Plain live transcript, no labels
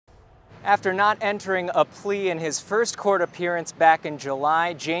After not entering a plea in his first court appearance back in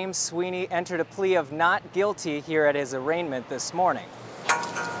July, James Sweeney entered a plea of not guilty here at his arraignment this morning.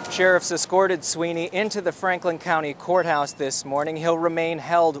 Sheriffs escorted Sweeney into the Franklin County Courthouse this morning. He'll remain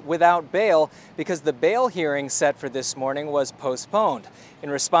held without bail because the bail hearing set for this morning was postponed in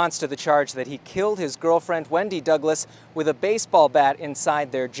response to the charge that he killed his girlfriend, Wendy Douglas, with a baseball bat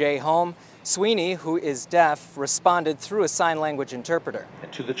inside their J home. Sweeney, who is deaf, responded through a sign language interpreter.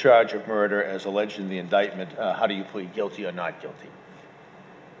 And to the charge of murder as alleged in the indictment, how do you plead, guilty or not guilty?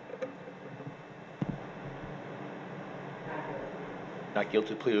 Not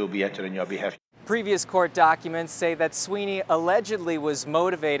guilty plea will be entered on your behalf. Previous court documents say that Sweeney allegedly was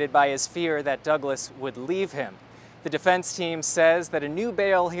motivated by his fear that Douglas would leave him. The defense team says that a new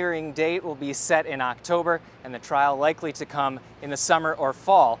bail hearing date will be set in October and the trial likely to come in the summer or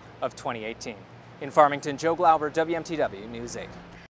fall of 2018. In Farmington, Joe Glauber, WMTW News 8.